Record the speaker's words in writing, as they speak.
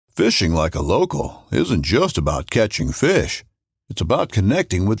Fishing like a local isn't just about catching fish. It's about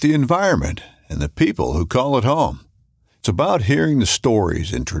connecting with the environment and the people who call it home. It's about hearing the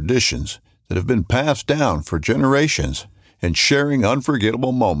stories and traditions that have been passed down for generations and sharing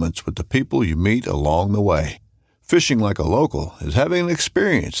unforgettable moments with the people you meet along the way. Fishing like a local is having an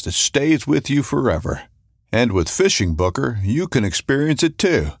experience that stays with you forever. And with Fishing Booker, you can experience it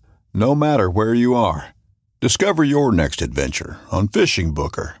too, no matter where you are. Discover your next adventure on Fishing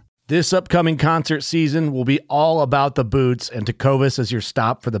Booker. This upcoming concert season will be all about the boots, and Tecovas is your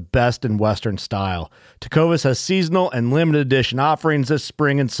stop for the best in Western style. Tecovas has seasonal and limited edition offerings this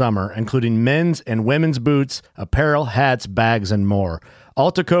spring and summer, including men's and women's boots, apparel, hats, bags, and more.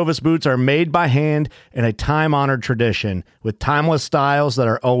 All Tecovas boots are made by hand in a time-honored tradition with timeless styles that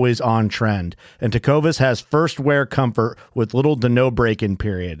are always on trend. And Tecovas has first wear comfort with little to no break-in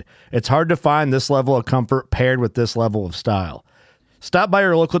period. It's hard to find this level of comfort paired with this level of style. Stop by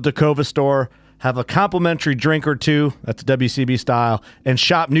your local Tecovas store, have a complimentary drink or two, that's WCB style, and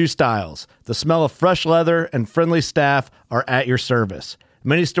shop new styles. The smell of fresh leather and friendly staff are at your service.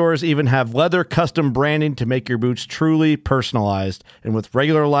 Many stores even have leather custom branding to make your boots truly personalized. And with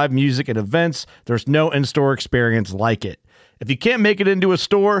regular live music and events, there's no in-store experience like it. If you can't make it into a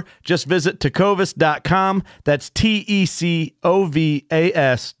store, just visit tecovas.com. That's TECOVAS.com.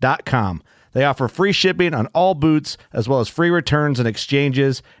 They offer free shipping on all boots, as well as free returns and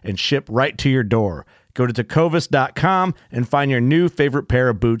exchanges, and ship right to your door. Go to tecovas.com and find your new favorite pair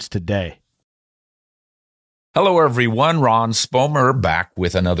of boots today. Hello, everyone. Ron Spomer back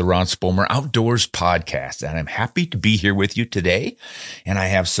with another Ron Spomer Outdoors podcast, and I'm happy to be here with you today. And I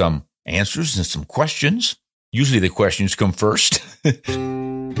have some answers and some questions. Usually the questions come first.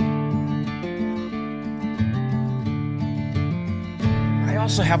 I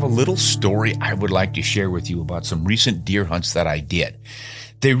also have a little story I would like to share with you about some recent deer hunts that I did.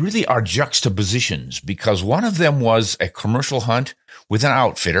 They really are juxtapositions because one of them was a commercial hunt with an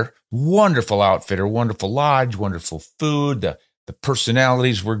outfitter, wonderful lodge, wonderful food. The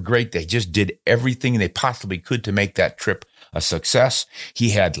personalities were great. They just did everything they possibly could to make that trip a success. He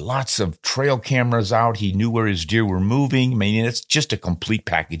had lots of trail cameras out. He knew where his deer were moving. I mean, it's just a complete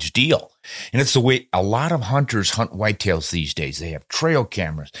package deal. And it's the way a lot of hunters hunt whitetails these days. They have trail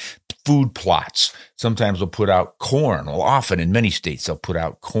cameras, food plots. Sometimes they'll put out corn. Well, often in many states, they'll put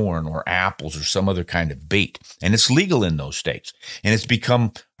out corn or apples or some other kind of bait. And it's legal in those states. And it's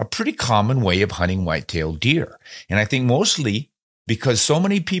become a pretty common way of hunting white-tailed deer. And I think mostly because so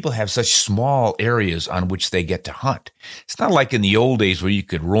many people have such small areas on which they get to hunt. It's not like in the old days where you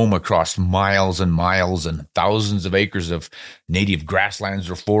could roam across miles and miles and thousands of acres of native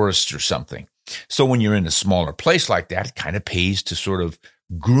grasslands or forests or something. So when you're in a smaller place like that, it kind of pays to sort of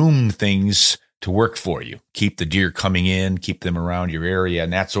groom things to work for you. Keep the deer coming in, keep them around your area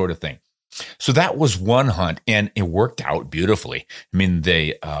and that sort of thing. So that was one hunt, and it worked out beautifully. I mean,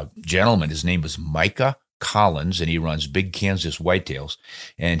 the gentleman, his name was Micah Collins, and he runs Big Kansas Whitetails,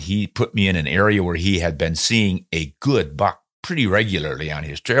 and he put me in an area where he had been seeing a good buck pretty regularly on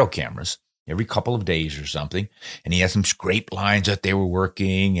his trail cameras every couple of days or something, and he had some scrape lines that they were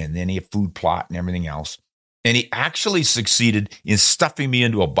working, and then he had food plot and everything else. And he actually succeeded in stuffing me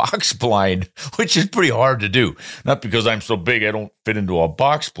into a box blind, which is pretty hard to do. Not because I'm so big I don't fit into a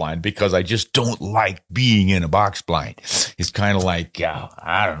box blind, because I just don't like being in a box blind. It's kind of like,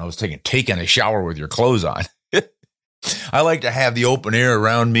 I don't know, it's taking a shower with your clothes on. I like to have the open air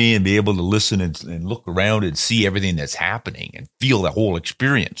around me and be able to listen and look around and see everything that's happening and feel the whole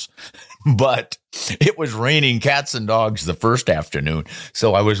experience. But it was raining cats and dogs the first afternoon,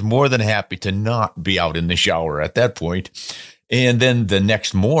 so I was more than happy to not be out in the shower at that point. And then the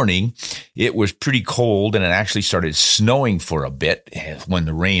next morning, it was pretty cold, and it actually started snowing for a bit when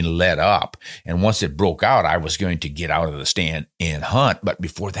the rain let up. And once it broke out, I was going to get out of the stand and hunt. But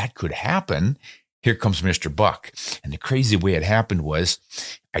before that could happen, here comes Mr. Buck. And the crazy way it happened was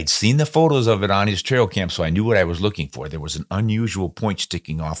I'd seen the photos of it on his trail cam, so I knew what I was looking for. There was an unusual point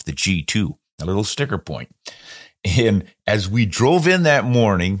sticking off the G2, a little sticker point. And as we drove in that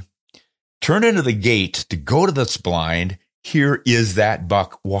morning, turned into the gate to go to this blind, here is that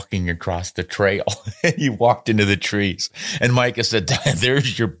buck walking across the trail. And he walked into the trees. And Micah said,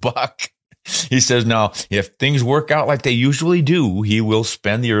 there's your buck. He says, now, if things work out like they usually do, he will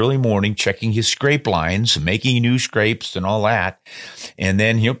spend the early morning checking his scrape lines, making new scrapes and all that. And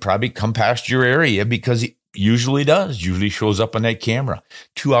then he'll probably come past your area because he usually shows up on that camera.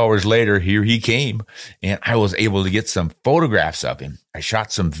 2 hours later, here he came, and I was able to get some photographs of him. I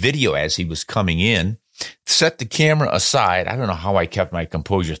shot some video as he was coming in, set the camera aside. I don't know how I kept my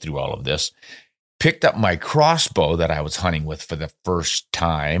composure through all of this. picked up my crossbow that I was hunting with for the first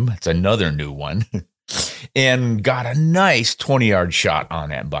time. It's another new one. And got a nice 20-yard shot on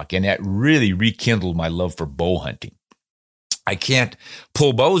that buck. And that really rekindled my love for bow hunting. I can't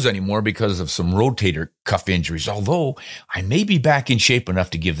pull bows anymore because of some rotator cuff injuries, although I may be back in shape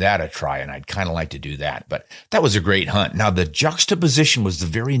enough to give that a try, and I'd kind of like to do that. But that was a great hunt. Now, the juxtaposition was the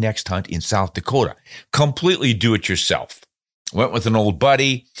very next hunt in South Dakota. Completely do-it-yourself. Went with an old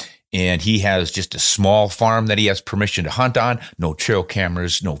buddy, and he has just a small farm that he has permission to hunt on. No trail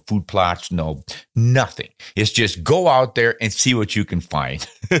cameras, no food plots, nothing. It's just go out there and see what you can find.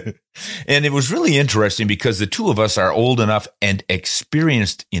 And it was really interesting because the two of us are old enough and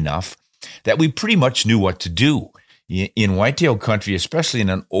experienced enough that we pretty much knew what to do. In whitetail country, especially in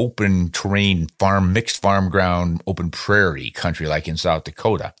an open terrain farm, mixed farm ground, open prairie country like in South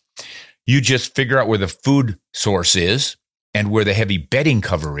Dakota, you just figure out where the food source is and where the heavy bedding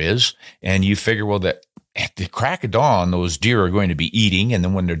cover is, and you figure, well, that at the crack of dawn, those deer are going to be eating, and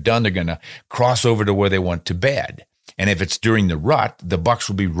then when they're done, they're going to cross over to where they want to bed. And if it's during the rut, the bucks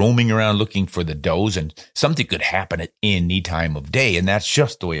will be roaming around looking for the does, and something could happen at any time of day, and that's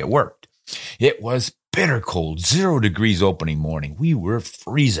just the way it worked. It was bitter cold, 0 degrees opening morning. We were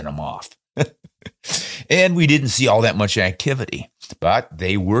freezing them off. And we didn't see all that much activity, but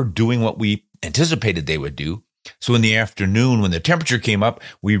they were doing what we anticipated they would do. So in the afternoon, when the temperature came up,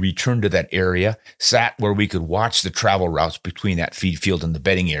 we returned to that area, sat where we could watch the travel routes between that feed field and the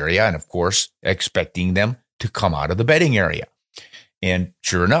bedding area, and of course, expecting them to come out of the bedding area. And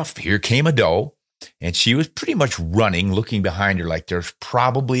sure enough, here came a doe, and she was pretty much running, looking behind her like there's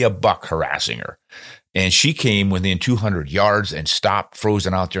probably a buck harassing her. And she came within 200 yards and stopped,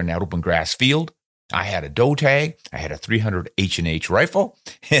 frozen out there in that open grass field. I had a doe tag, I had a 300 H&H rifle,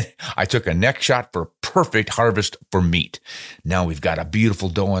 and I took a neck shot for perfect harvest for meat. Now we've got a beautiful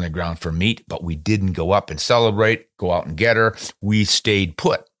doe on the ground for meat, but we didn't go up and celebrate, go out and get her. We stayed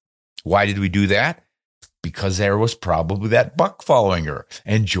put. Why did we do that? Because there was probably that buck following her,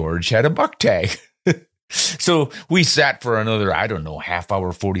 and George had a buck tag. So we sat for another, half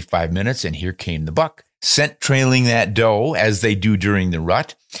hour, 45 minutes, and here came the buck. Scent trailing that doe, as they do during the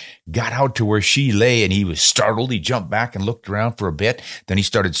rut, got out to where she lay, and he was startled. He jumped back and looked around for a bit. Then he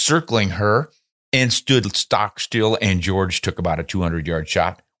started circling her and stood stock still, and George took about a 200-yard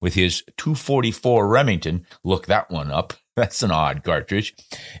shot with his .244 Remington. Look that one up. That's an odd cartridge.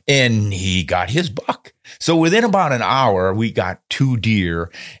 And he got his buck. So within about an hour, we got 2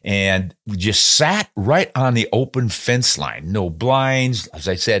 deer, and we just sat right on the open fence line. No blinds, as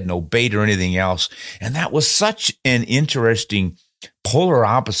I said, no bait or anything else. And that was such an interesting polar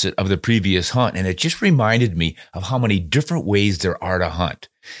opposite of the previous hunt. And it just reminded me of how many different ways there are to hunt.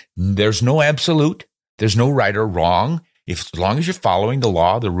 There's no absolute. There's no right or wrong. As long as you're following the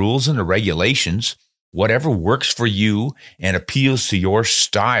law, the rules, and the regulations, whatever works for you and appeals to your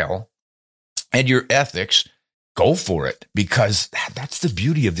style and your ethics, go for it, because that's the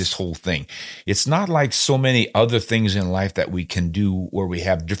beauty of this whole thing. It's not like so many other things in life that we can do where we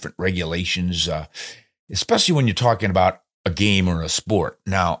have different regulations, especially when you're talking about a game or a sport.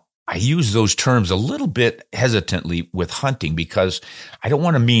 Now, I use those terms a little bit hesitantly with hunting because I don't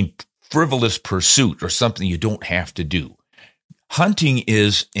want to mean frivolous pursuit or something you don't have to do. Hunting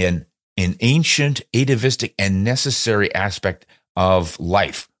is an ancient, atavistic, and necessary aspect of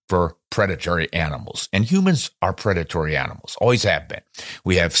life for predatory animals. And humans are predatory animals, always have been.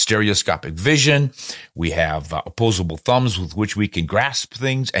 We have stereoscopic vision. We have opposable thumbs with which we can grasp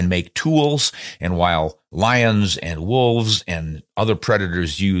things and make tools. And while lions and wolves and other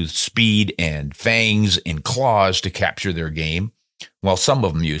predators use speed and fangs and claws to capture their game, well, some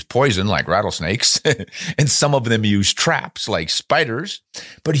of them use poison like rattlesnakes, and some of them use traps like spiders,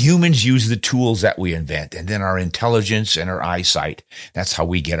 but humans use the tools that we invent, and then our intelligence and our eyesight. That's how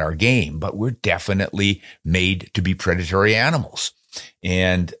we get our game, but we're definitely made to be predatory animals.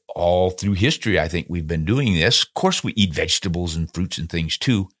 And all through history, I think we've been doing this. Of course, we eat vegetables and fruits and things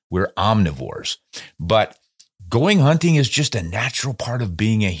too. We're omnivores, but going hunting is just a natural part of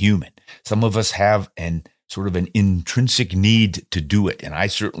being a human. Some of us have an intrinsic need to do it. And I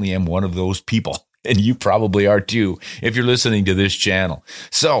certainly am one of those people. And you probably are too, if you're listening to this channel.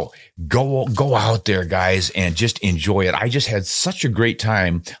 So go out there, guys, and just enjoy it. I just had such a great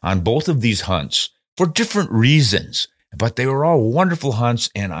time on both of these hunts for different reasons, but they were all wonderful hunts.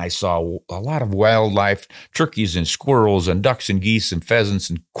 And I saw a lot of wildlife, turkeys and squirrels and ducks and geese and pheasants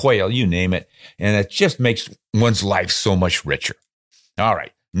and quail, you name it. And it just makes one's life so much richer. All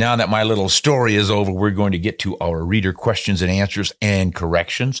right. Now that my little story is over, we're going to get to our reader questions and answers and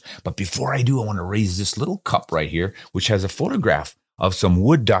corrections. But before I do, I want to raise this little cup right here, which has a photograph of some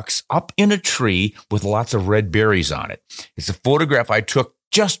wood ducks up in a tree with lots of red berries on it. It's a photograph I took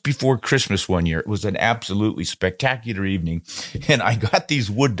just before Christmas one year. It was an absolutely spectacular evening, and I got these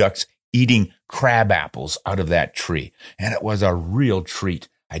wood ducks eating crab apples out of that tree, and it was a real treat.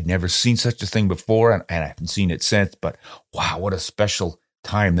 I'd never seen such a thing before, and I haven't seen it since, but wow, what a special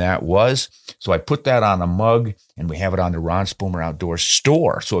time that was. So I put that on a mug, and we have it on the Ron Spoomer Outdoors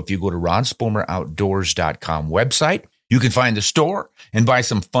store. So if you go to ronspoomeroutdoors.com website, you can find the store and buy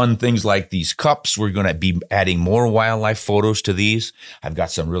some fun things like these cups. We're going to be adding more wildlife photos to these. I've got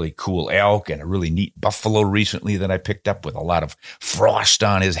some really cool elk and a really neat buffalo recently that I picked up with a lot of frost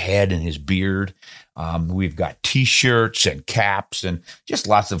on his head and his beard. We've got T-shirts and caps and just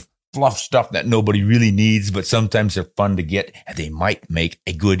lots of fluff stuff that nobody really needs, but sometimes they're fun to get, and they might make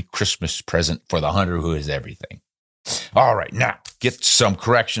a good Christmas present for the hunter who is everything. All right, now get some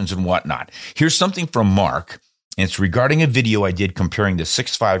corrections and whatnot. Here's something from Mark. And it's regarding a video I did comparing the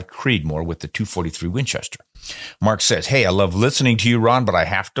 6.5 Creedmoor with the 243 Winchester. Mark says, hey, I love listening to you, Ron, but I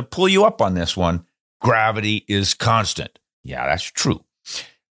have to pull you up on this one. Gravity is constant. Yeah, that's true.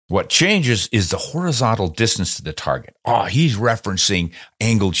 What changes is the horizontal distance to the target. Oh, he's referencing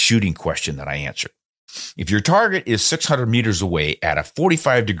angled shooting question that I answered. If your target is 600 meters away at a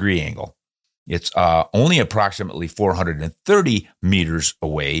 45-degree angle, it's only approximately 430 meters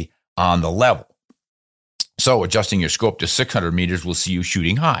away on the level. So adjusting your scope to 600 meters will see you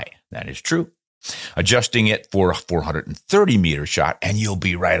shooting high. That is true. Adjusting it for a 430-meter shot, and you'll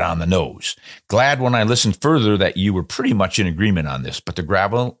be right on the nose. Glad when I listened further that you were pretty much in agreement on this, but the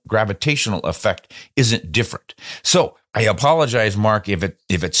gravitational effect isn't different. So I apologize, Mark, if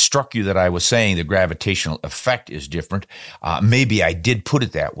it struck you that I was saying the gravitational effect is different. Maybe I did put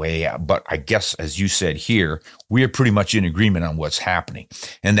it that way, but I guess, as you said here, we are pretty much in agreement on what's happening.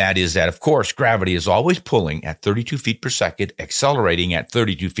 And that is that, of course, gravity is always pulling at 32 feet per second, accelerating at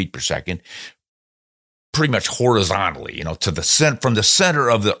 32 feet per second, pretty much horizontally, to the from the center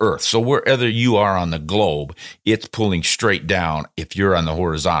of the earth. So wherever you are on the globe, it's pulling straight down if you're on the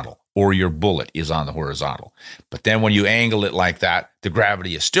horizontal, or your bullet is on the horizontal. But then when you angle it like that, the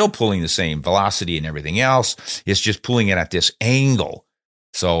gravity is still pulling the same velocity and everything else. It's just pulling it at this angle.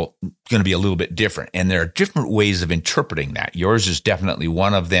 So it's going to be a little bit different. And there are different ways of interpreting that. Yours is definitely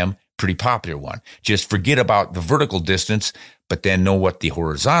one of them, pretty popular one. Just forget about the vertical distance, but then know what the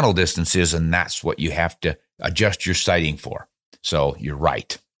horizontal distance is, and that's what you have to adjust your sighting for. So you're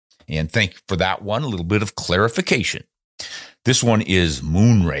right. And thank you for that one, a little bit of clarification. This one is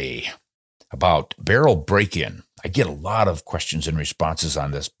Moonray about barrel break-in. I get a lot of questions and responses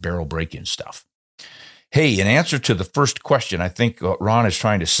on this barrel break-in stuff. Hey, in answer to the first question, I think what Ron is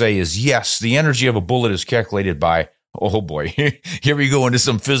trying to say is, yes, the energy of a bullet is calculated by, oh boy, here we go into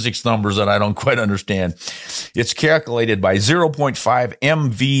some physics numbers that I don't quite understand. It's calculated by 0.5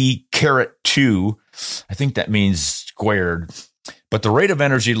 MV caret 2. I think that means squared. But the rate of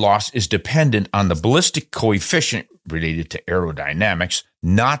energy loss is dependent on the ballistic coefficient related to aerodynamics,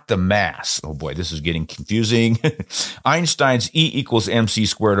 not the mass. Oh boy, this is getting confusing. Einstein's E equals mc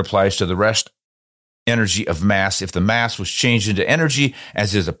squared applies to the rest energy of mass if the mass was changed into energy,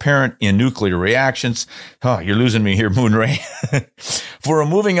 as is apparent in nuclear reactions. Oh, you're losing me here, Moonray. For a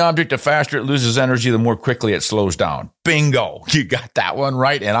moving object, the faster it loses energy, the more quickly it slows down. Bingo. You got that one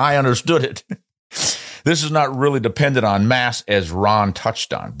right, and I understood it. This is not really dependent on mass, as Ron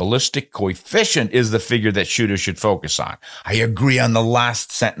touched on. Ballistic coefficient is the figure that shooters should focus on. I agree on the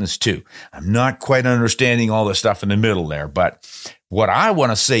last sentence, too. I'm not quite understanding all the stuff in the middle there, but what I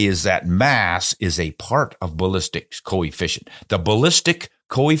want to say is that mass is a part of ballistic coefficient. The ballistic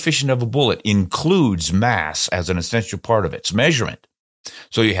coefficient of a bullet includes mass as an essential part of its measurement.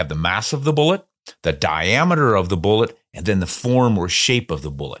 So you have the mass of the bullet, the diameter of the bullet, and then the form or shape of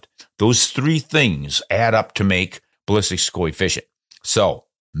the bullet. Those three things add up to make ballistics coefficient. So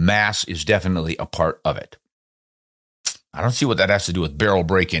mass is definitely a part of it. I don't see what that has to do with barrel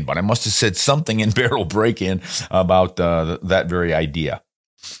break-in, but I must have said something in barrel break-in about that very idea.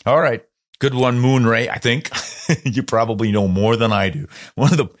 All right. Good one, Moonray, I think. You probably know more than I do.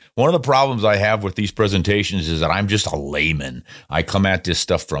 One of the problems I have with these presentations is that I'm just a layman. I come at this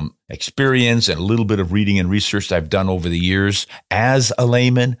stuff from experience and a little bit of reading and research I've done over the years as a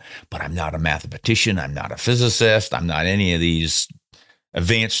layman, but I'm not a mathematician. I'm not a physicist. I'm not any of these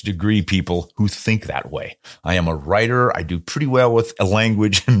advanced degree people who think that way. I am a writer. I do pretty well with a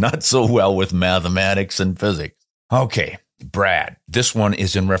language and not so well with mathematics and physics. Okay. Brad, this one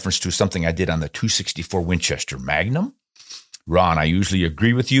is in reference to something I did on the 264 Winchester Magnum. Ron, I usually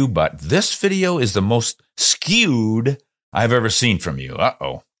agree with you, but this video is the most skewed I've ever seen from you.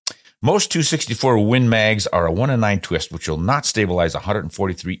 Uh-oh. Most 264 Win Mags are a 1-in-9 twist, which will not stabilize a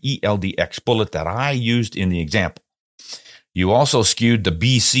 143 ELDX bullet that I used in the example. You also skewed the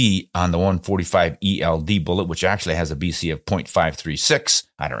BC on the 145 ELD bullet, which actually has a BC of 0.536.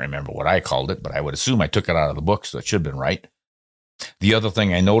 I don't remember what I called it, but I would assume I took it out of the book, so it should have been right. The other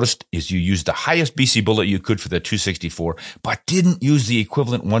thing I noticed is you used the highest BC bullet you could for the 264, but didn't use the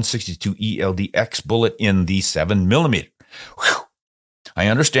equivalent 162 ELDX bullet in the 7mm. Whew. I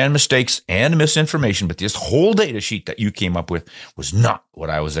understand mistakes and misinformation, but this whole data sheet that you came up with was not what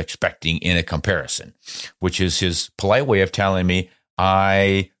I was expecting in a comparison, which is his polite way of telling me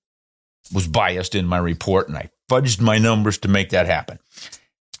I was biased in my report and I fudged my numbers to make that happen.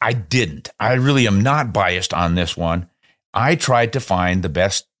 I didn't. I really am not biased on this one. I tried to find the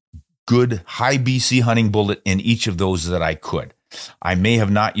best good high BC hunting bullet in each of those that I could. I may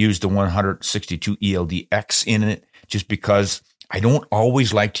have not used the 162 ELDX in it just because I don't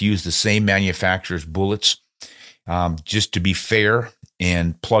always like to use the same manufacturer's bullets, just to be fair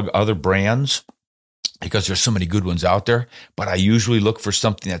and plug other brands because there's so many good ones out there. But I usually look for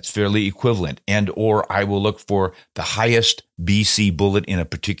something that's fairly equivalent, and or I will look for the highest BC bullet in a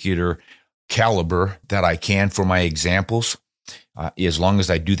particular caliber that I can for my examples, as long as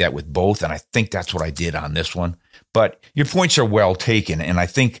I do that with both. And I think that's what I did on this one. But your points are well taken, and I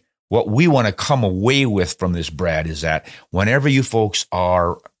think what we want to come away with from this, Brad, is that whenever you folks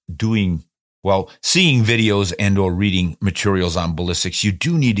are seeing videos and or reading materials on ballistics, you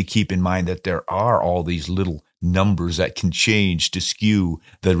do need to keep in mind that there are all these little numbers that can change to skew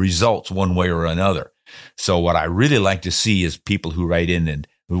the results one way or another. So what I really like to see is people who write in and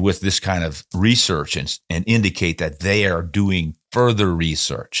with this kind of research and indicate that they are doing further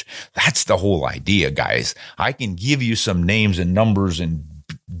research. That's the whole idea, guys. I can give you some names and numbers and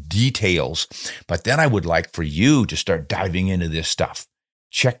details, but then I would like for you to start diving into this stuff.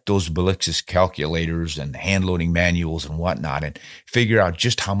 Check those ballistics calculators and hand loading manuals and whatnot and figure out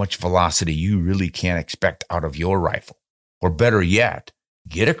just how much velocity you really can expect out of your rifle. Or better yet,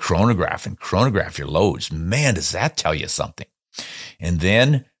 get a chronograph and chronograph your loads. Man, does that tell you something? And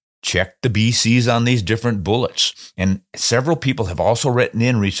then check the BCs on these different bullets. And several people have also written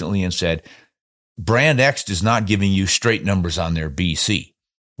in recently and said, Brand X is not giving you straight numbers on their BC.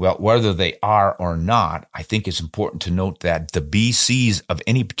 Well, whether they are or not, I think it's important to note that the BCs of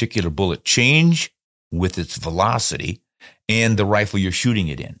any particular bullet change with its velocity and the rifle you're shooting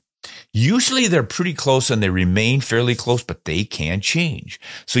it in. Usually they're pretty close and they remain fairly close, but they can change.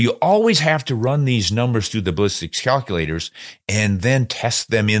 So you always have to run these numbers through the ballistics calculators and then test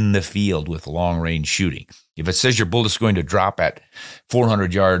them in the field with long range shooting. If it says your bullet's going to drop at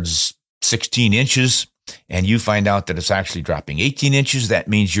 400 yards, 16 inches, and you find out that it's actually dropping 18 inches, that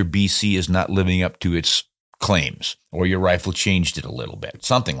means your BC is not living up to its claims, or your rifle changed it a little bit,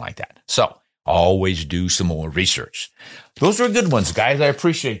 something like that. So always do some more research. Those are good ones, guys. I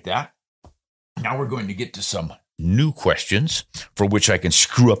appreciate that. Now we're going to get to some new questions for which I can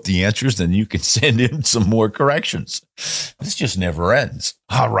screw up the answers, then you can send in some more corrections. This just never ends.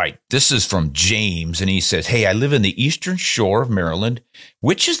 All right. This is from James, and he says, hey, I live in the eastern shore of Maryland.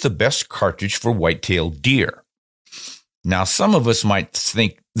 Which is the best cartridge for white-tailed deer? Now, some of us might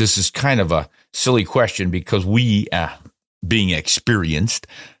think this is kind of a silly question because we, being experienced,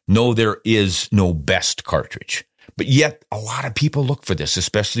 know there is no best cartridge. But yet, a lot of people look for this,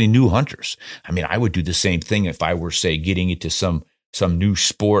 especially new hunters. I mean, I would do the same thing if I were, say, getting into some new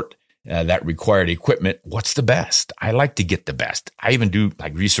sport that required equipment. What's the best? I like to get the best. I even do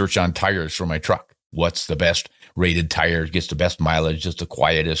like research on tires for my truck. What's the best rated tire? Gets the best mileage, just the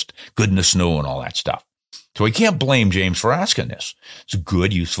quietest, good in the snow and all that stuff. So I can't blame James for asking this. It's a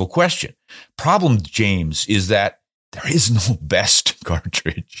good, useful question. Problem, James, is that there is no best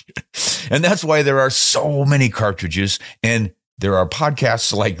cartridge. And that's why there are so many cartridges. And there are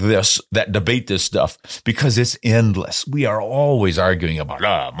podcasts like this that debate this stuff because it's endless. We are always arguing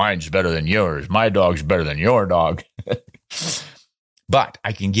about, mine's better than yours. My dog's better than your dog. But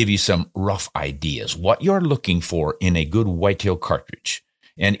I can give you some rough ideas. What you're looking for in a good whitetail cartridge.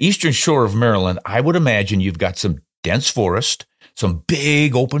 And eastern shore of Maryland, I would imagine you've got some dense forest, some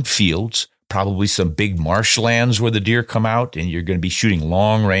big open fields, probably some big marshlands where the deer come out, and you're going to be shooting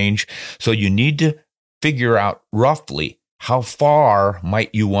long range. So you need to figure out roughly how far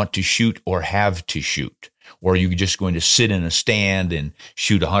might you want to shoot or have to shoot. Or are you just going to sit in a stand and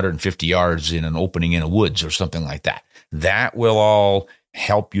shoot 150 yards in an opening in a woods or something like that? That will all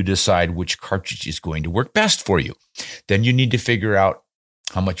help you decide which cartridge is going to work best for you. Then you need to figure out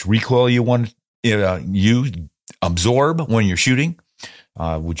how much recoil you want you absorb when you're shooting.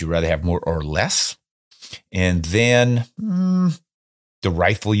 Would you rather have more or less? And then the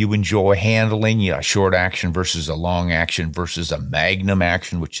rifle you enjoy handling, a short action versus a long action versus a magnum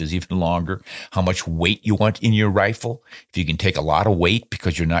action, which is even longer, how much weight you want in your rifle. If you can take a lot of weight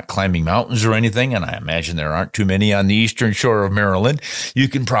because you're not climbing mountains or anything, and I imagine there aren't too many on the eastern shore of Maryland, you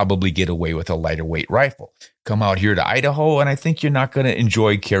can probably get away with a lighter weight rifle. Come out here to Idaho, and I think you're not going to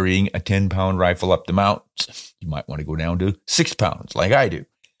enjoy carrying a 10-pound rifle up the mountains. You might want to go down to 6 pounds like I do.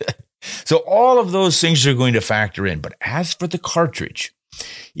 So all of those things are going to factor in. But as for the cartridge,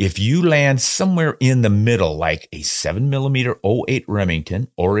 if you land somewhere in the middle, like a 7mm 08 Remington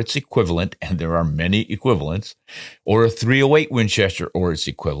or its equivalent, and there are many equivalents, or a 308 Winchester or its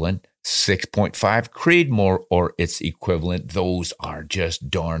equivalent, 6.5 Creedmoor or its equivalent, those are just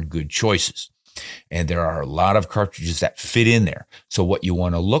darn good choices. And there are a lot of cartridges that fit in there. So what you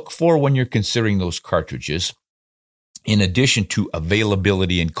want to look for when you're considering those cartridges, in addition to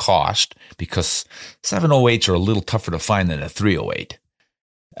availability and cost, because 708s are a little tougher to find than a 308.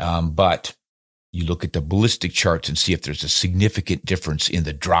 But you look at the ballistic charts and see if there's a significant difference in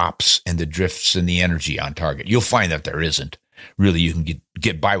the drops and the drifts and the energy on target. You'll find that there isn't. Really, you can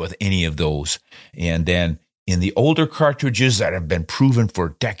get by with any of those. And then in the older cartridges that have been proven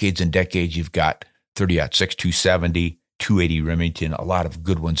for decades and decades, you've got 30-06, 270, 280 Remington, a lot of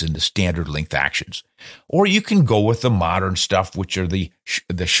good ones in the standard length actions. Or you can go with the modern stuff, which are the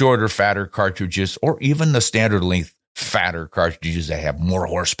shorter, fatter cartridges, or even the standard length fatter cartridges that have more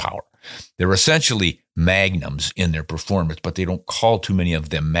horsepower. They're essentially magnums in their performance, but they don't call too many of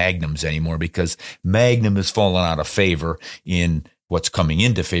them magnums anymore because magnum has fallen out of favor. In what's coming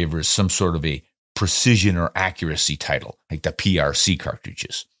into favor is some sort of a precision or accuracy title, like the PRC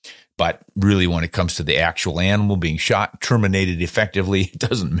cartridges. But really, when it comes to the actual animal being shot, terminated effectively, it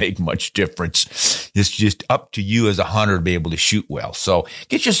doesn't make much difference. It's just up to you as a hunter to be able to shoot well. So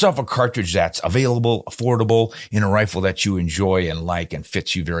get yourself a cartridge that's available, affordable, in a rifle that you enjoy and like and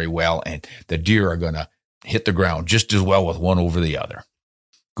fits you very well. And the deer are going to hit the ground just as well with one over the other.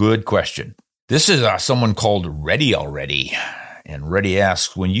 Good question. This is someone called Ready Already. And Ready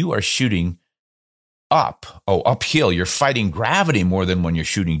asks, when you are shooting uphill, you're fighting gravity more than when you're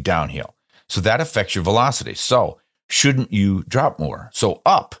shooting downhill. So that affects your velocity. So shouldn't you drop more? So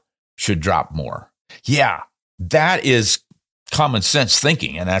up should drop more. Yeah, that is common sense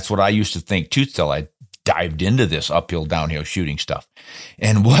thinking. And that's what I used to think too, till I dived into this uphill, downhill shooting stuff.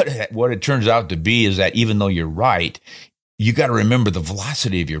 And what it turns out to be is that even though you're right, you got to remember the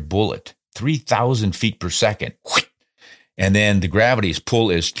velocity of your bullet, 3,000 feet per second. And then the gravity's pull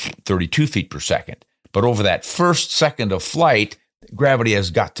is 32 feet per second. But over that first second of flight, gravity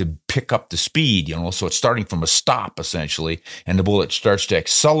has got to pick up the speed, so it's starting from a stop essentially, and the bullet starts to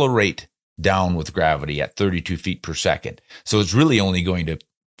accelerate down with gravity at 32 feet per second. So it's really only going to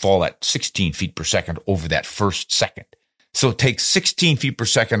fall at 16 feet per second over that first second. So it takes 16 feet per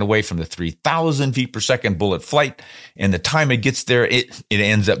second away from the 3,000 feet per second bullet flight, and the time it gets there, it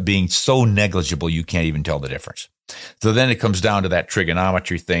ends up being so negligible you can't even tell the difference. So then it comes down to that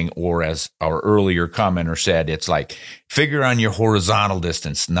trigonometry thing, or as our earlier commenter said, it's like figure on your horizontal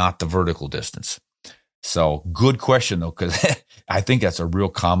distance, not the vertical distance. So good question, though, because I think that's a real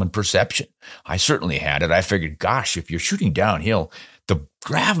common perception. I certainly had it. I figured, gosh, if you're shooting downhill, the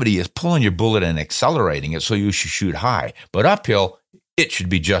gravity is pulling your bullet and accelerating it, so you should shoot high. But uphill, it should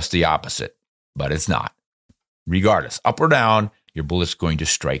be just the opposite. But it's not. Regardless, up or down, your bullet's going to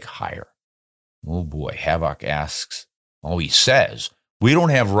strike higher. Oh boy, Havoc asks, he says, we don't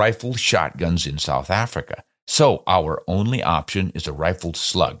have rifled shotguns in South Africa, so our only option is a rifled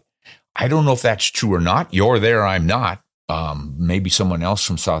slug. I don't know if that's true or not. You're there, I'm not. Maybe someone else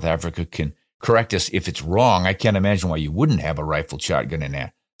from South Africa can correct us if it's wrong. I can't imagine why you wouldn't have a rifled shotgun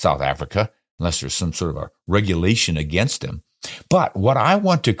in South Africa, unless there's some sort of a regulation against them. But what I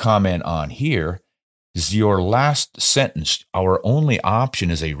want to comment on here is your last sentence. Our only option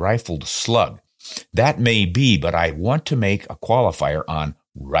is a rifled slug. That may be, but I want to make a qualifier on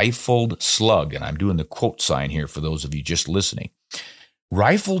rifled slug, and I'm doing the quote sign here for those of you just listening.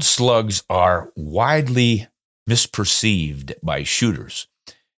 Rifled slugs are widely misperceived by shooters.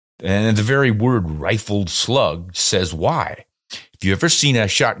 And the very word rifled slug says why. If you've ever seen a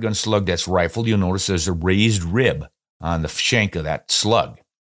shotgun slug that's rifled, you'll notice there's a raised rib on the shank of that slug.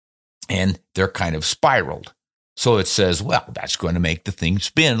 And they're kind of spiraled. So it says, well, that's going to make the thing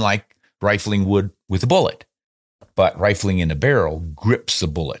spin like rifling would with a bullet. But rifling in a barrel grips the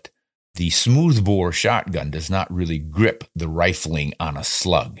bullet. The smoothbore shotgun does not really grip the rifling on a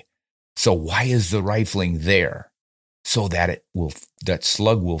slug. So why is the rifling there? So that that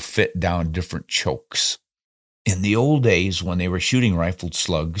slug will fit down different chokes. In the old days when they were shooting rifled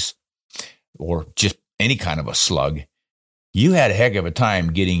slugs, or just any kind of a slug, you had a heck of a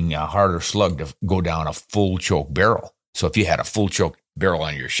time getting a harder slug to go down a full choke barrel. So if you had a full choke barrel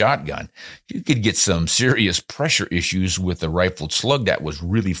on your shotgun, you could get some serious pressure issues with a rifled slug that was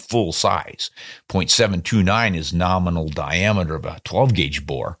really full size. .729 is nominal diameter of a 12 gauge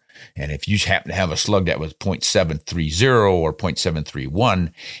bore. And if you happen to have a slug that was .730 or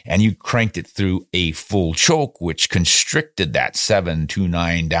 .731, and you cranked it through a full choke, which constricted that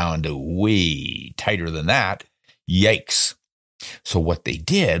 729 down to way tighter than that, yikes. So what they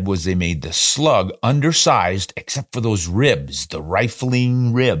did was they made the slug undersized, except for those ribs, the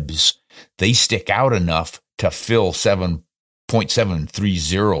rifling ribs. They stick out enough to fill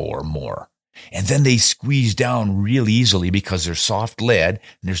 7.730 or more. And then they squeeze down real easily because they're soft lead and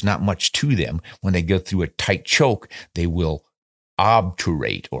there's not much to them. When they go through a tight choke, they will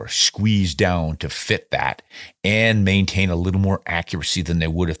obturate or squeeze down to fit that and maintain a little more accuracy than they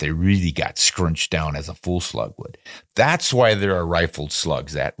would if they really got scrunched down as a full slug would. That's why there are rifled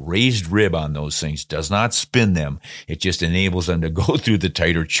slugs. That raised rib on those things does not spin them. It just enables them to go through the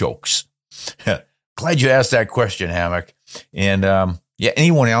tighter chokes. Glad you asked that question, Hammock. And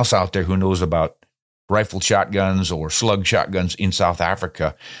anyone else out there who knows about rifled shotguns or slug shotguns in South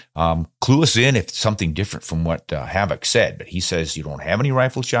Africa, clue us in if it's something different from what Havoc said. But he says you don't have any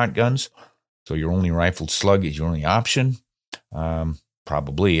rifled shotguns, so your only rifled slug is your only option.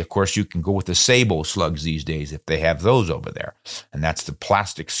 Probably. Of course, you can go with the Sabo slugs these days if they have those over there. And that's the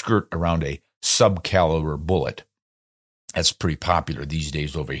plastic skirt around a sub-caliber bullet. That's pretty popular these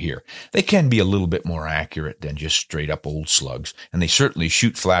days over here. They can be a little bit more accurate than just straight up old slugs. And they certainly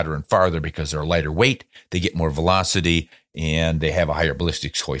shoot flatter and farther because they're lighter weight. They get more velocity and they have a higher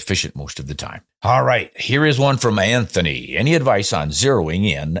ballistics coefficient most of the time. All right. Here is one from Anthony. Any advice on zeroing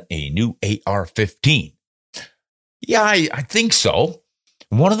in a new AR-15? Yeah, I think so.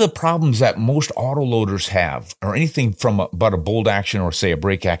 One of the problems that most autoloaders have, or anything from but a bolt action or say a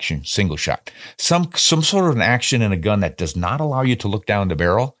break action single shot, some sort of an action in a gun that does not allow you to look down the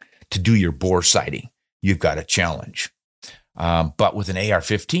barrel to do your bore sighting, you've got a challenge. But with an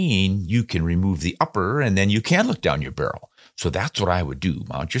AR-15, you can remove the upper and then you can look down your barrel. So that's what I would do.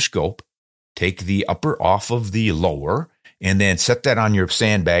 Mount your scope, take the upper off of the lower, and then set that on your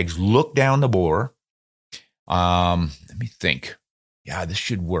sandbags, look down the bore. Let me think. Yeah, this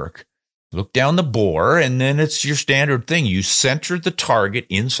should work. Look down the bore, and then it's your standard thing. You center the target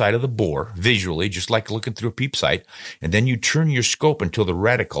inside of the bore visually, just like looking through a peep sight, and then you turn your scope until the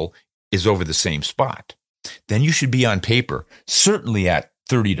reticle is over the same spot. Then you should be on paper, certainly at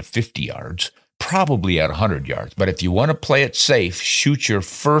 30 to 50 yards, probably at 100 yards. But if you want to play it safe, shoot your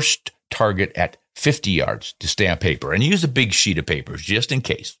first target at 50 yards to stay on paper, and use a big sheet of paper just in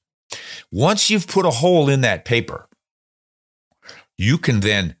case. Once you've put a hole in that paper, you can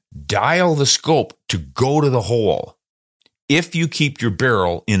then dial the scope to go to the hole if you keep your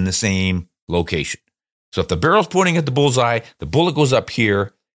barrel in the same location. So if the barrel's pointing at the bullseye, the bullet goes up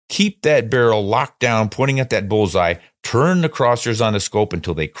here, keep that barrel locked down, pointing at that bullseye, turn the crosshairs on the scope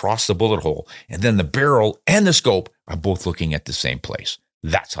until they cross the bullet hole, and then the barrel and the scope are both looking at the same place.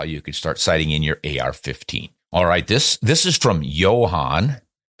 That's how you can start sighting in your AR-15. All right, this is from Johan.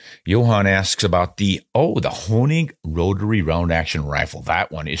 Johan asks about the Honig rotary round action rifle.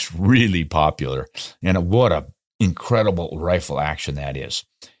 That one is really popular. And what a incredible rifle action that is.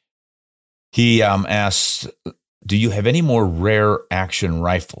 He asks, do you have any more rare action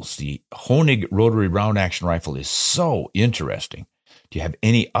rifles? The Honig rotary round action rifle is so interesting. Do you have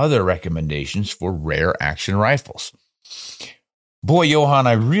any other recommendations for rare action rifles? Boy, Johan,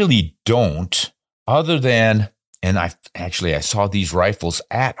 I really don't, other than... And I saw these rifles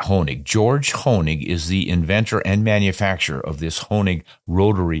at Honig. George Honig is the inventor and manufacturer of this Honig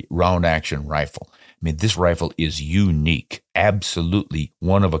rotary round action rifle. I mean, this rifle is unique, absolutely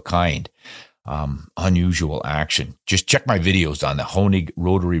one of a kind, unusual action. Just check my videos on the Honig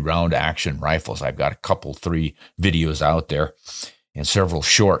rotary round action rifles. I've got 3 videos out there and several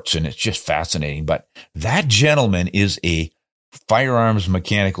shorts, and it's just fascinating. But that gentleman is a firearms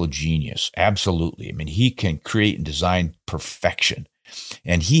mechanical genius. Absolutely. I mean, he can create and design perfection.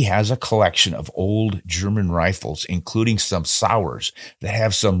 And he has a collection of old German rifles, including some Saurs that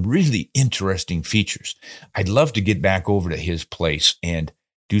have some really interesting features. I'd love to get back over to his place and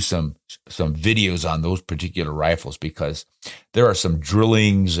do some videos on those particular rifles, because there are some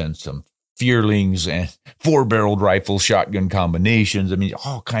drillings and some Fearlings and 4-barreled rifle shotgun combinations. I mean,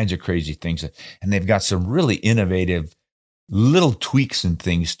 all kinds of crazy things. And they've got some really innovative little tweaks and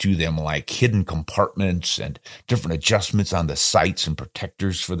things to them, like hidden compartments and different adjustments on the sights and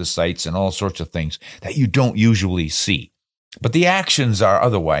protectors for the sights and all sorts of things that you don't usually see. But the actions are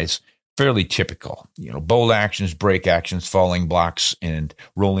otherwise fairly typical. Bolt actions, break actions, falling blocks, and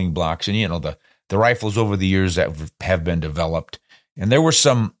rolling blocks. And, the rifles over the years that have been developed. And there were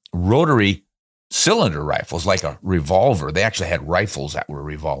some rotary cylinder rifles, like a revolver. They actually had rifles that were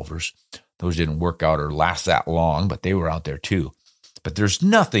revolvers. Those didn't work out or last that long, but they were out there too. But there's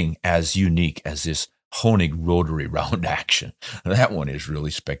nothing as unique as this Honig rotary round action. That one is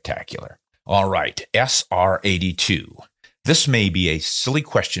really spectacular. All right, SR82. This may be a silly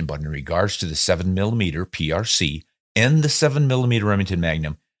question, but in regards to the 7mm PRC and the 7mm Remington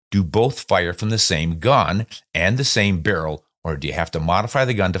Magnum, do both fire from the same gun and the same barrel, or do you have to modify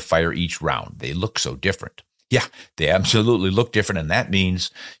the gun to fire each round? They look so different. Yeah, they absolutely look different, and that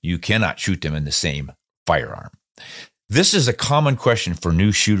means you cannot shoot them in the same firearm. This is a common question for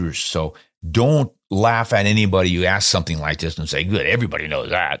new shooters, so don't laugh at anybody who asks something like this and say, good, everybody knows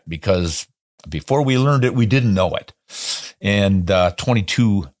that, because before we learned it, we didn't know it. And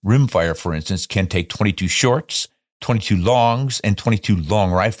 22 rimfire, for instance, can take 22 shorts, 22 longs, and 22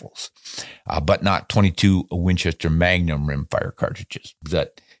 long rifles, but not 22 Winchester Magnum rimfire cartridges.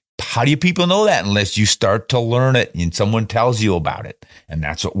 How do you people know that unless you start to learn it and someone tells you about it? And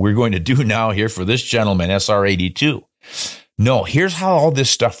that's what we're going to do now here for this gentleman, SR82. No, here's how all this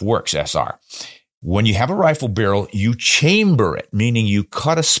stuff works, SR. When you have a rifle barrel, you chamber it, meaning you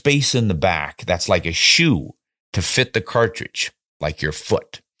cut a space in the back that's like a shoe to fit the cartridge, like your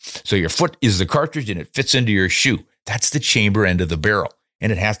foot. So your foot is the cartridge and it fits into your shoe. That's the chamber end of the barrel,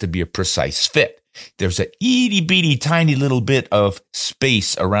 and it has to be a precise fit. There's a itty-bitty tiny little bit of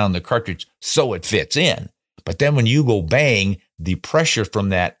space around the cartridge so it fits in. But then when you go bang, the pressure from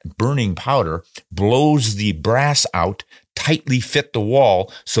that burning powder blows the brass out, tightly fit the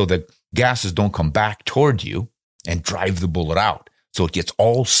wall so the gases don't come back toward you and drive the bullet out. So it gets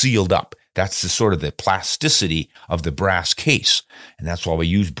all sealed up. That's the sort of the plasticity of the brass case. And that's why we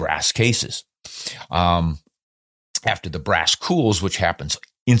use brass cases. After the brass cools, which happens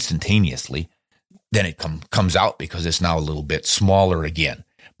instantaneously, then it comes out because it's now a little bit smaller again.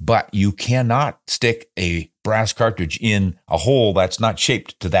 But you cannot stick a brass cartridge in a hole that's not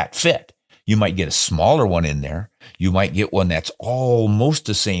shaped to that fit. You might get a smaller one in there. You might get one that's almost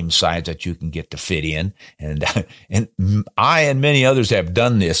the same size that you can get to fit in. And I and many others have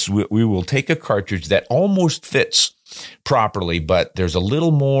done this. We will take a cartridge that almost fits properly, but there's a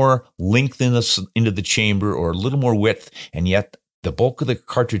little more length into the chamber or a little more width, and yet the bulk of the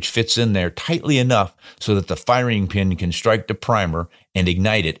cartridge fits in there tightly enough so that the firing pin can strike the primer and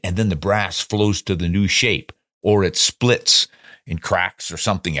ignite it, and then the brass flows to the new shape, or it splits and cracks or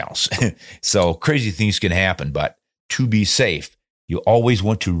something else. So crazy things can happen, but to be safe, you always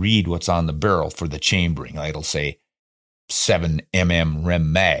want to read what's on the barrel for the chambering. It'll say 7mm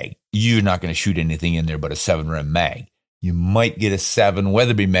Rem mag. You're not going to shoot anything in there but a 7 Rem mag. You might get a 7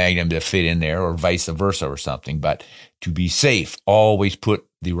 Weatherby Magnum to fit in there or vice versa or something, but to be safe, always put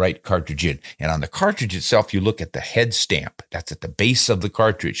the right cartridge in. And on the cartridge itself, you look at the head stamp. That's at the base of the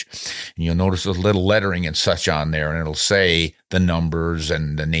cartridge. And you'll notice a little lettering and such on there, and it'll say the numbers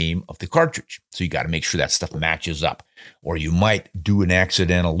and the name of the cartridge. So you got to make sure that stuff matches up. Or you might do an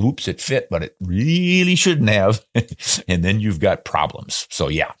accidental, oops, it fit, but it really shouldn't have. And then you've got problems. So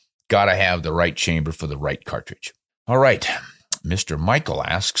yeah, got to have the right chamber for the right cartridge. All right. Mr. Michael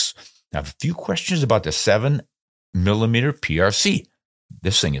asks, I have a few questions about the 7mm PRC.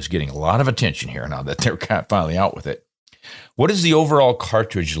 This thing is getting a lot of attention here now that they're finally out with it. What is the overall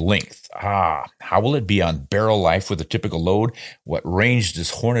cartridge length? How will it be on barrel life with a typical load? What range does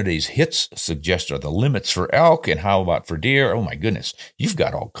Hornady's hits suggest are the limits for elk? And how about for deer? Oh my goodness, you've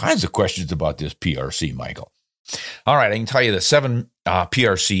got all kinds of questions about this PRC, Michael. All right, I can tell you the 7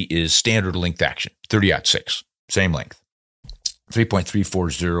 PRC is standard length action, 30-06, same length.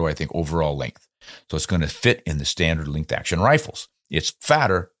 3.340, I think, overall length. So it's going to fit in the standard length action rifles. It's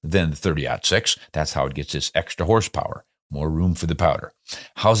fatter than the 30-06. That's how it gets its extra horsepower, more room for the powder.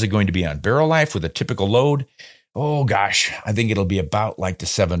 How's it going to be on barrel life with a typical load? Oh gosh, I think it'll be about like the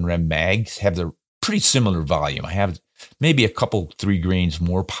 7 Rem mags, have the pretty similar volume. I have maybe a couple 3 grains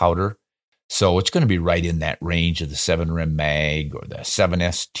more powder. So it's going to be right in that range of the 7 Rem mag or the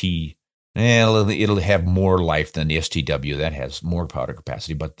 7ST. It'll have more life than the STW. That has more powder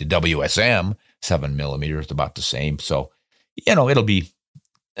capacity, but the WSM 7mm is about the same. So, it'll be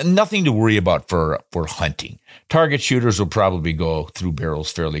nothing to worry about for hunting. Target shooters will probably go through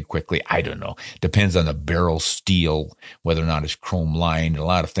barrels fairly quickly. I don't know. Depends on the barrel steel, whether or not it's chrome lined, a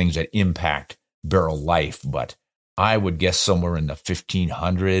lot of things that impact barrel life. But I would guess somewhere in the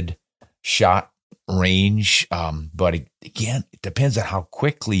 1,500 shot range. But again, it depends on how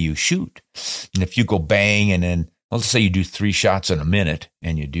quickly you shoot. And if you go bang and then let's say you do 3 shots in a minute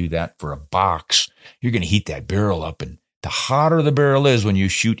and you do that for a box, you're going to heat that barrel up. And the hotter the barrel is when you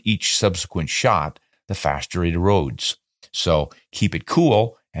shoot each subsequent shot, the faster it erodes. So keep it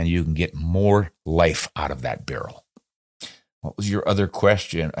cool and you can get more life out of that barrel. What was your other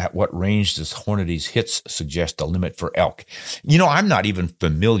question? At what range does Hornady's hits suggest a limit for elk? I'm not even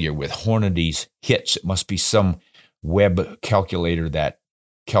familiar with Hornady's hits. It must be some web calculator that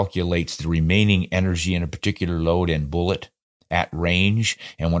calculates the remaining energy in a particular load and bullet at range.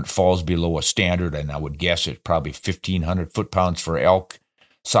 And when it falls below a standard, and I would guess it's probably 1,500 foot-pounds for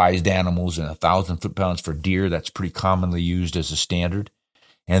elk-sized animals and 1,000 foot-pounds for deer, that's pretty commonly used as a standard.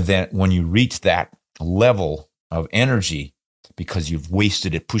 And then when you reach that level of energy, because you've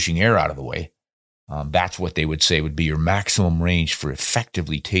wasted it pushing air out of the way, that's what they would say would be your maximum range for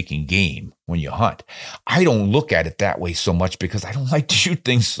effectively taking game when you hunt. I don't look at it that way so much because I don't like to shoot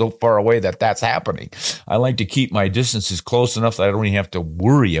things so far away that that's happening. I like to keep my distances close enough that I don't even have to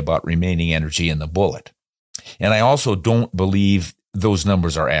worry about remaining energy in the bullet. And I also don't believe those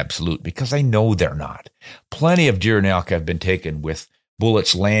numbers are absolute because I know they're not. Plenty of deer and elk have been taken with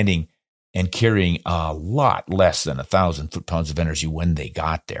bullets landing and carrying a lot less than 1,000 foot-pounds of energy when they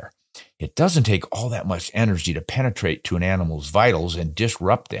got there. It doesn't take all that much energy to penetrate to an animal's vitals and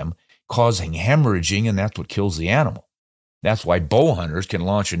disrupt them, causing hemorrhaging, and that's what kills the animal. That's why bow hunters can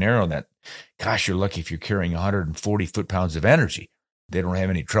launch an arrow that, gosh, you're lucky if you're carrying 140 foot-pounds of energy. They don't have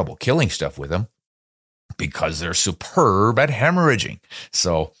any trouble killing stuff with them because they're superb at hemorrhaging.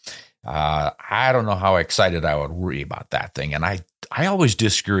 So I don't know how excited I would worry about that thing. And I always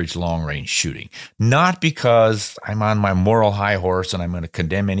discourage long-range shooting, not because I'm on my moral high horse and I'm going to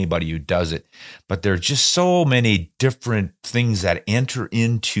condemn anybody who does it, but there are just so many different things that enter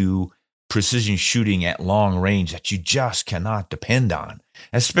into precision shooting at long range that you just cannot depend on,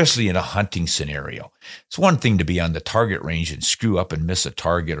 especially in a hunting scenario. It's one thing to be on the target range and screw up and miss a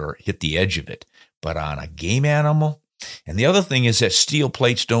target or hit the edge of it, but on a game animal. And the other thing is that steel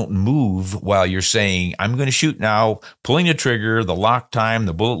plates don't move while you're saying, I'm going to shoot now, pulling the trigger, the lock time,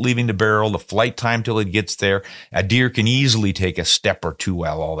 the bullet leaving the barrel, the flight time till it gets there. A deer can easily take a step or two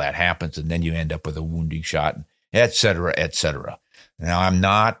while all that happens, and then you end up with a wounding shot, et cetera, et cetera. Now, I'm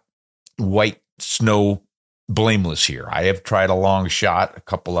not white snow blameless here. I have tried a long shot, a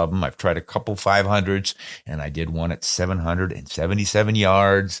couple of them. I've tried a couple 500s, and I did one at 777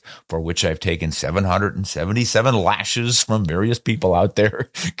 yards, for which I've taken 777 lashes from various people out there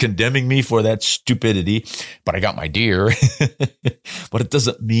condemning me for that stupidity. But I got my deer. But it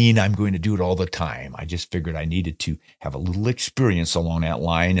doesn't mean I'm going to do it all the time. I just figured I needed to have a little experience along that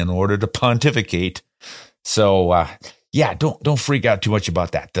line in order to pontificate. So, yeah, don't freak out too much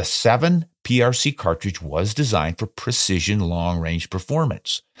about that. The 7 PRC cartridge was designed for precision long-range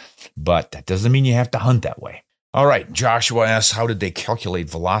performance, but that doesn't mean you have to hunt that way. All right, Joshua asks, how did they calculate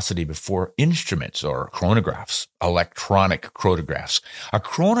velocity before instruments or chronographs, electronic chronographs? A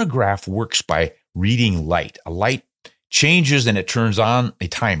chronograph works by reading light. A light changes and it turns on a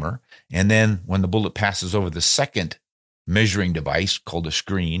timer, and then when the bullet passes over the second measuring device called a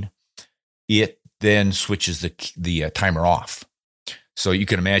screen, it then switches the timer off. So you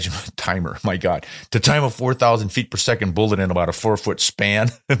can imagine a timer, my God, to time a 4,000 feet per second bullet in about a 4-foot span.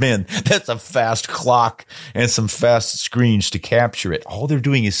 Man, that's a fast clock and some fast screens to capture it. All they're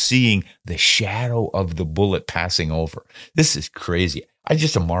doing is seeing the shadow of the bullet passing over. This is crazy. I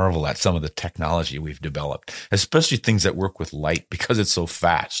just marvel at some of the technology we've developed, especially things that work with light because it's so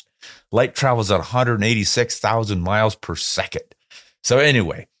fast. Light travels at 186,000 miles per second. So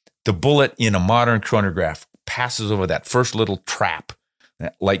anyway, the bullet in a modern chronograph passes over that first little trap,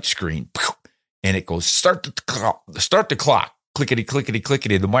 that light screen, and it goes start the clock, clickety, clickety,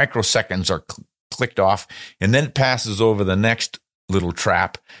 clickety. The microseconds are clicked off, and then it passes over the next little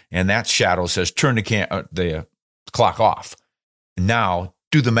trap, and that shadow says turn the clock off. Now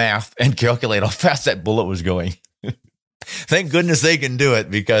do the math and calculate how fast that bullet was going. Thank goodness they can do it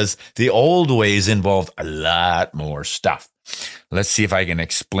because the old ways involved a lot more stuff. Let's see if I can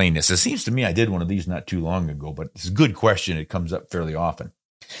explain this. It seems to me I did one of these not too long ago, but it's a good question. It comes up fairly often.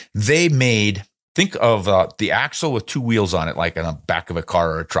 They think of the axle with 2 wheels on it, like on the back of a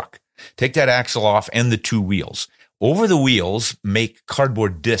car or a truck. Take that axle off and the 2 wheels. Over the wheels, make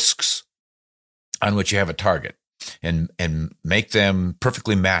cardboard discs on which you have a target and make them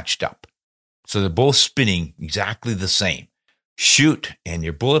perfectly matched up. So they're both spinning exactly the same. Shoot, and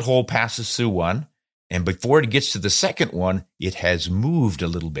your bullet hole passes through one. And before it gets to the second one, it has moved a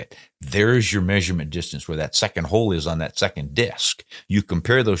little bit. There's your measurement distance where that second hole is on that second disc. You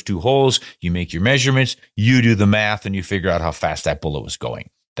compare those 2 holes, you make your measurements, you do the math, and you figure out how fast that bullet was going.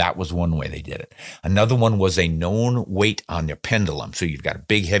 That was one way they did it. Another one was a known weight on your pendulum. So you've got a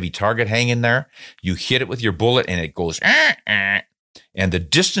big, heavy target hanging there. You hit it with your bullet and it goes, and the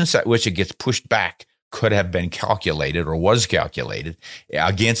distance at which it gets pushed back could have been calculated or was calculated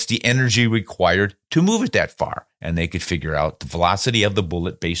against the energy required to move it that far. And they could figure out the velocity of the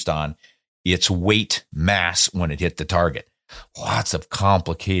bullet based on its weight mass when it hit the target. Lots of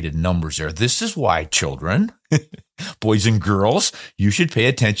complicated numbers there. This is why, children, boys and girls, you should pay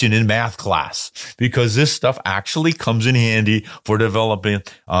attention in math class, because this stuff actually comes in handy for developing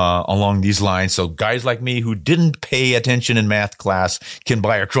along these lines. So guys like me who didn't pay attention in math class can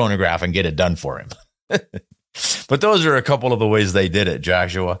buy a chronograph and get it done for him. But those are a couple of the ways they did it,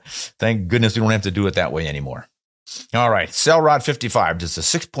 Joshua. Thank goodness we don't have to do it that way anymore. All right, Cell Rod 55. Does the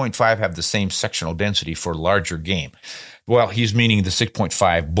 6.5 have the same sectional density for larger game? Well, he's meaning the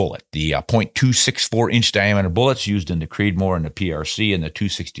 6.5 bullet, the .264-inch diameter bullets used in the Creedmoor and the PRC and the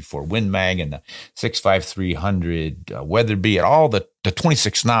 264 Win Mag and the 65300 Weatherby and all the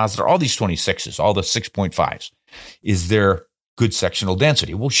 26 NAS, all these 26s, all the 6.5s. Is there good sectional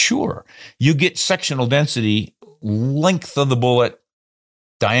density? Well, sure. You get sectional density, length of the bullet,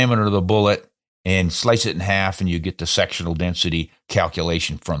 diameter of the bullet, and slice it in half, and you get the sectional density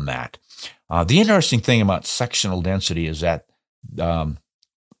calculation from that. The interesting thing about sectional density is that the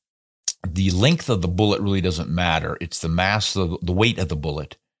length of the bullet really doesn't matter. It's the mass, the weight of the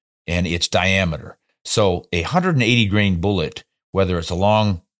bullet, and its diameter. So a 180 grain bullet, whether it's a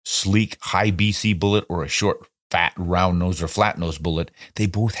long, sleek, high BC bullet or a short, fat, round nose or flat nose bullet, they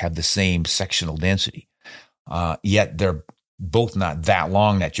both have the same sectional density. Yet they're both not that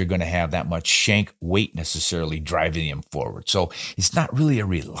long that you're going to have that much shank weight necessarily driving them forward. So it's not really a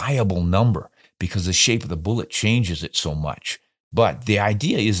reliable number because the shape of the bullet changes it so much. But the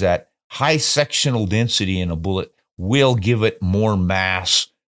idea is that high sectional density in a bullet will give it more mass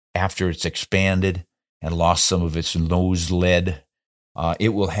after it's expanded and lost some of its nose lead. It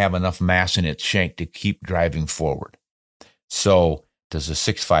will have enough mass in its shank to keep driving forward. So does the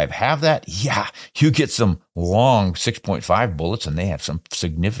 6.5 have that? Yeah, you get some long 6.5 bullets, and they have some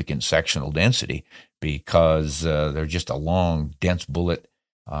significant sectional density because they're just a long, dense bullet.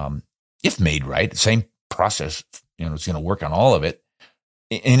 If made right, the same process, it's going to work on all of it.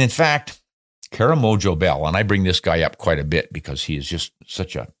 And in fact, Karamojo Bell, and I bring this guy up quite a bit because he is just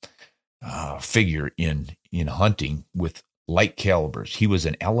such a figure in hunting with light calibers. He was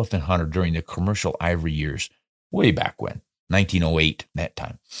an elephant hunter during the commercial ivory years, way back when. 1908, that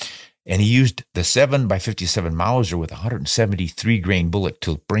time. And he used the 7x57 Mauser with a 173 grain bullet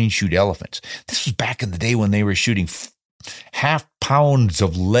to brain shoot elephants. This was back in the day when they were shooting half pounds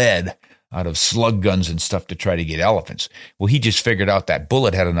of lead out of slug guns and stuff to try to get elephants. Well, he just figured out that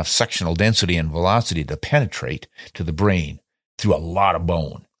bullet had enough sectional density and velocity to penetrate to the brain through a lot of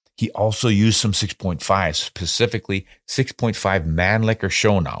bone. He also used some 6.5, specifically 6.5 Mannlicher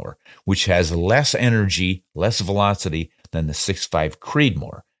Schonauer, which has less energy, less velocity than the 6.5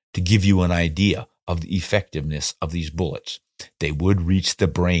 Creedmoor, to give you an idea of the effectiveness of these bullets. They would reach the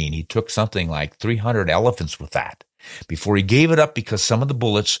brain. He took something like 300 elephants with that before he gave it up because some of the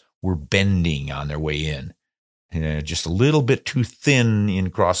bullets were bending on their way in. Just a little bit too thin in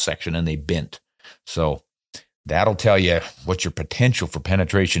cross-section, and they bent. So that'll tell you what your potential for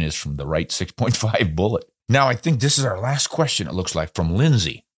penetration is from the right 6.5 bullet. Now, I think this is our last question, it looks like, from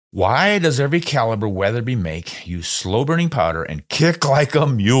Lindsay. Why does every caliber Weatherby make use slow-burning powder and kick like a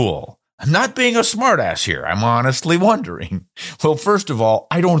mule? I'm not being a smartass here. I'm honestly wondering. Well, first of all,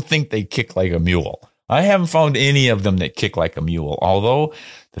 I don't think they kick like a mule. I haven't found any of them that kick like a mule, although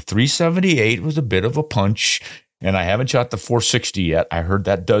the 378 was a bit of a punch, and I haven't shot the 460 yet. I heard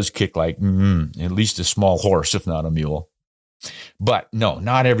that does kick like at least a small horse, if not a mule. But no,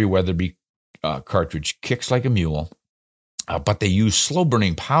 not every Weatherby cartridge kicks like a mule. But they use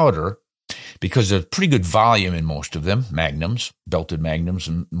slow-burning powder because there's pretty good volume in most of them, magnums, belted magnums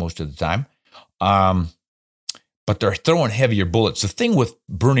most of the time. But they're throwing heavier bullets. The thing with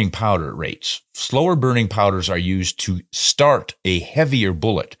burning powder rates, slower burning powders are used to start a heavier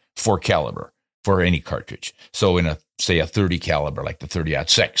bullet for caliber, for any cartridge. So in a 30 caliber, like the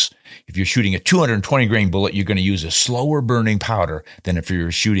 30-06, if you're shooting a 220 grain bullet, you're going to use a slower burning powder than if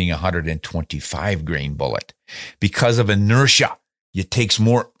you're shooting a 125 grain bullet. Because of inertia, it takes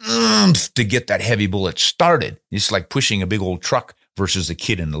more oomph to get that heavy bullet started. It's like pushing a big old truck versus a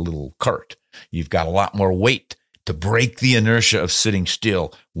kid in a little cart. You've got a lot more weight to break the inertia of sitting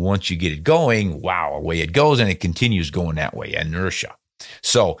still. Once you get it going, wow, away it goes, and it continues going that way, inertia.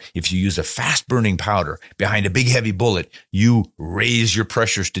 So if you use a fast-burning powder behind a big, heavy bullet, you raise your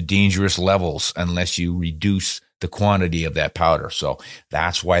pressures to dangerous levels unless you reduce the quantity of that powder. So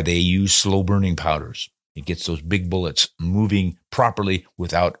that's why they use slow burning powders. It gets those big bullets moving properly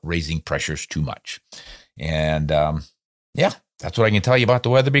without raising pressures too much. And that's what I can tell you about the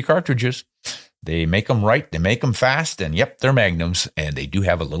Weatherby cartridges. They make them right, they make them fast, and yep, they're magnums, and they do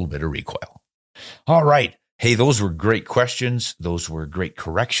have a little bit of recoil. All right. Hey, those were great questions. Those were great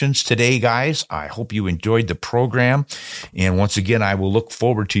corrections today, guys. I hope you enjoyed the program. And once again, I will look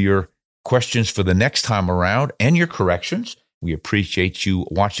forward to your questions for the next time around and your corrections. We appreciate you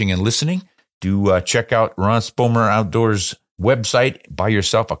watching and listening. Do check out Ron Spomer Outdoors website. Buy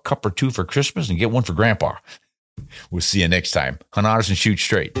yourself a cup or two for Christmas and get one for Grandpa. We'll see you next time. Hunt honest and shoot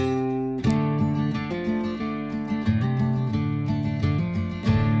straight.